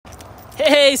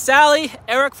Hey Sally,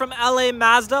 Eric from LA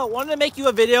Mazda. Wanted to make you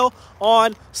a video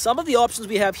on some of the options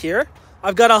we have here.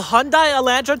 I've got a Hyundai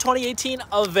Elantra 2018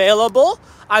 available.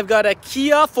 I've got a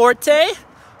Kia Forte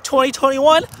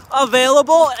 2021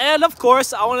 available. And of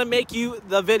course, I want to make you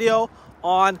the video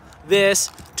on this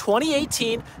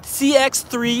 2018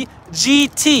 CX-3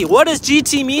 GT. What does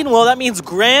GT mean? Well, that means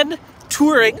Grand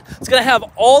Touring. It's going to have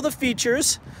all the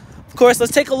features. Of course,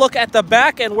 let's take a look at the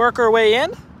back and work our way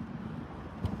in.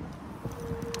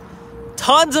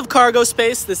 Tons of cargo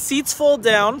space. The seats fold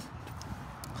down.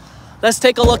 Let's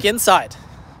take a look inside.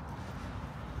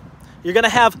 You're going to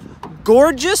have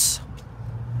gorgeous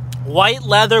white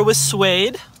leather with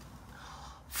suede,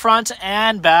 front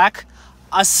and back,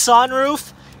 a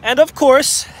sunroof, and of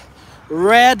course,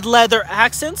 red leather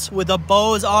accents with a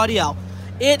Bose audio.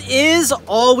 It is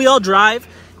all-wheel drive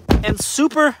and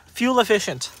super fuel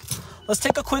efficient. Let's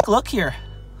take a quick look here.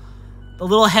 The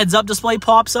little heads-up display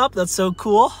pops up. That's so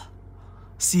cool.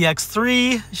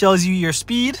 CX-3 shows you your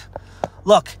speed.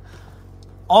 Look,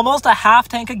 almost a half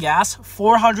tank of gas,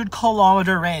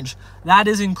 400-kilometer range. That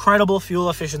is incredible fuel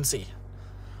efficiency.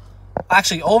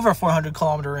 Actually, over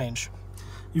 400-kilometer range.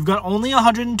 You've got only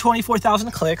 124,000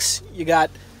 clicks. You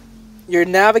got your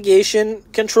navigation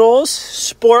controls,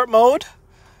 sport mode,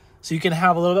 so you can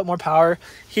have a little bit more power.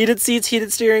 Heated seats,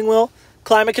 heated steering wheel,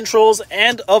 climate controls,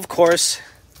 and of course,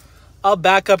 a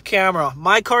backup camera.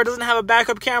 My car doesn't have a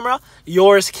backup camera.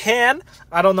 Yours can.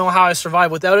 I don't know how I survive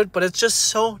without it, but it's just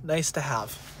so nice to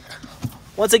have.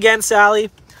 Once again, Sally,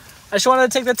 I just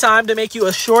wanted to take the time to make you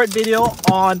a short video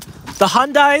on the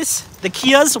Hyundais, the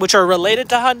Kias, which are related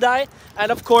to Hyundai,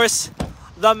 and of course,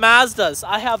 the Mazdas.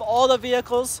 I have all the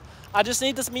vehicles. I just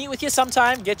need to meet with you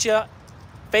sometime, get you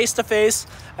face to face,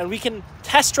 and we can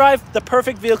test drive the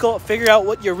perfect vehicle, figure out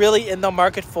what you're really in the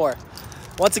market for.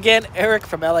 Once again, Eric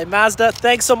from LA Mazda.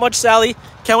 Thanks so much, Sally.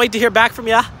 Can't wait to hear back from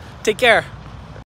you. Take care.